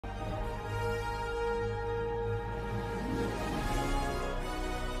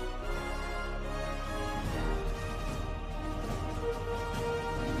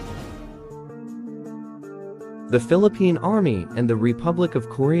The Philippine Army and the Republic of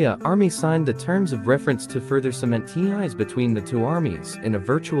Korea Army signed the terms of reference to further cement ties between the two armies in a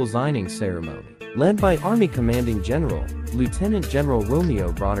virtual signing ceremony, led by Army Commanding General, Lieutenant General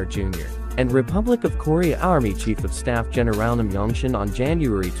Romeo Bronner Jr., and Republic of Korea Army Chief of Staff General Nam Yongshin on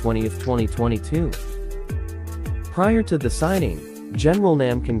January 20, 2022. Prior to the signing, General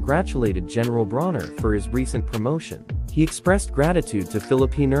Nam congratulated General Bronner for his recent promotion. He expressed gratitude to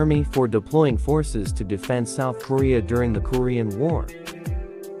Philippine Army for deploying forces to defend South Korea during the Korean War.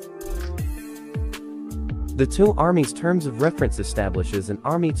 The two armies' terms of reference establishes an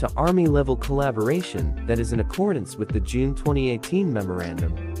army-to-army level collaboration that is in accordance with the June 2018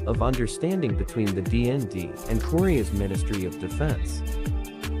 Memorandum of Understanding between the DND and Korea's Ministry of Defense.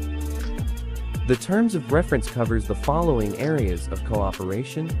 The terms of reference covers the following areas of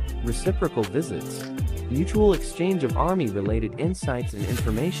cooperation: reciprocal visits, mutual exchange of army-related insights and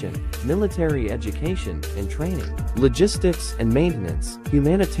information, military education and training, logistics and maintenance,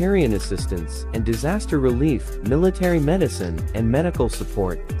 humanitarian assistance and disaster relief, military medicine and medical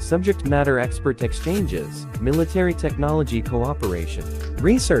support, subject matter expert exchanges, military technology cooperation,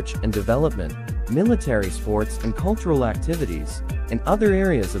 research and development, military sports and cultural activities, and other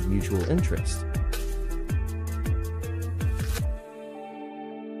areas of mutual interest.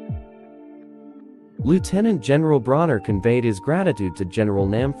 Lieutenant General Bronner conveyed his gratitude to General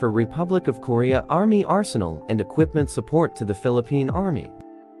Nam for Republic of Korea Army arsenal and equipment support to the Philippine Army.